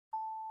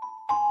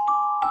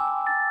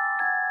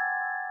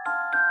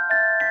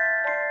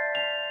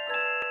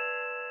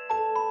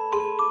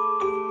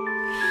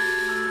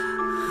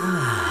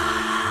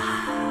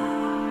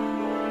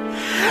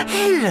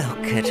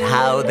Look at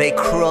how they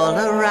crawl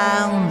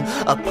around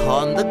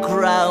upon the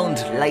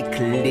ground like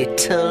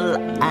little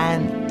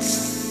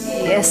ants.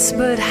 Yes,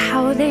 but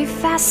how they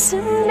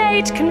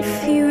fascinate,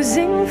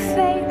 confusing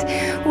fate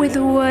with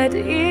what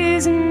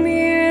is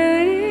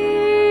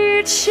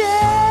merely chance.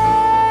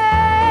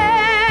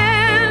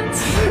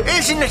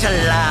 Isn't it a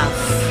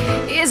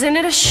laugh? Isn't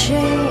it a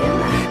shame?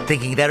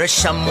 Thinking there is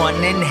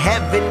someone in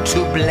heaven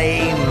to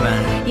blame.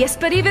 Yes,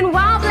 but even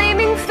while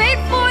blaming fate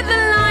for the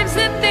lives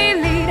that they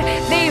lead,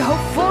 they hope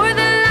for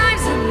the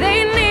lives that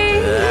they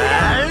need.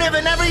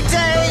 Living every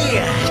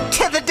day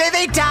till the day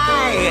they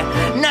die,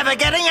 never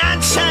getting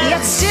answers,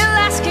 yet still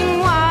asking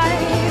why,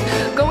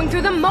 going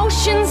through the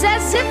motions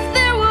as if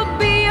there will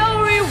be a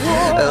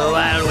reward.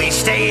 While we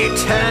stay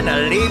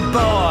eternally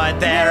bored,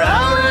 they're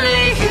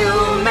only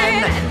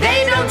human.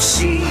 They don't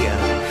see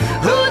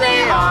who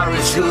they are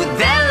is who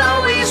they'll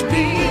always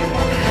be.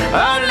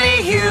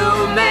 Only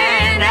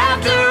human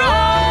after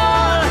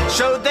all.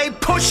 So they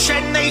push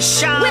and they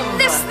shove with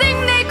this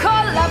thing they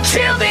call love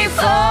till they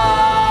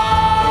fall.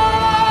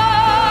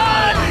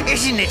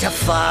 Isn't it a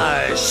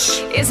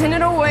farce? Isn't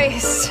it a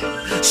waste?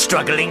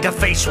 Struggling to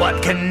face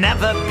what can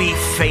never be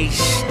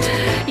faced.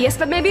 Yes,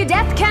 but maybe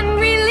death can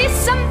release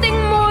something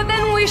more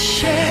than we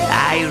share.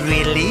 I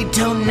really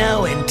don't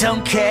know and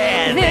don't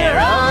care. They're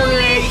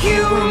only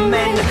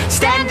human,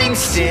 standing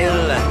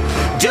still,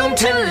 doomed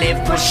to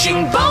live,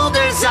 pushing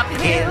boulders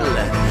uphill.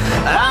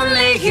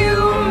 Only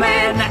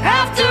human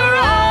after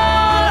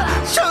all.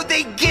 So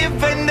they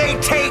give and they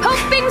take,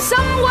 hoping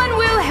someone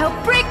will help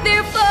break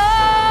their fall.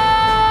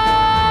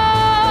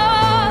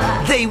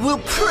 They will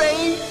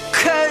pray,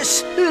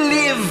 curse,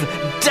 live,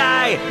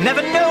 die,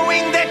 never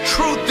knowing that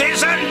truth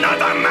is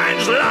another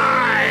man's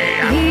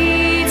lie.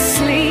 Eat,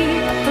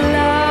 sleep,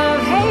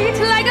 love, hate,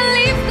 like a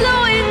leaf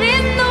blowing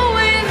in the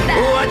wind.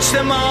 Watch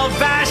them all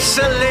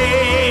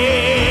vacillate.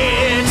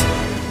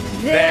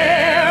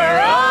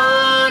 They're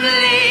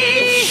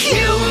only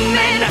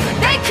human.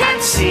 They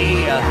can't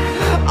see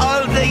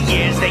all the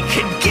years they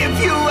can give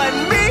you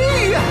and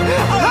me.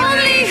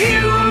 Only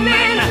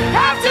human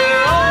after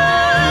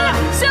all.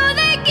 So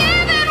they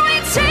give and we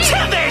take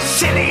till their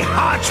silly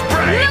hearts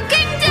break.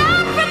 Looking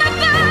down from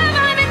above,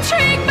 I'm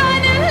intrigued by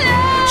their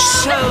love.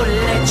 So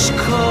let's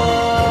call.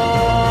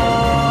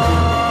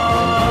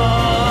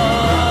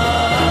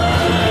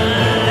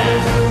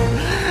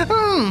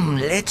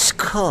 Let's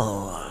call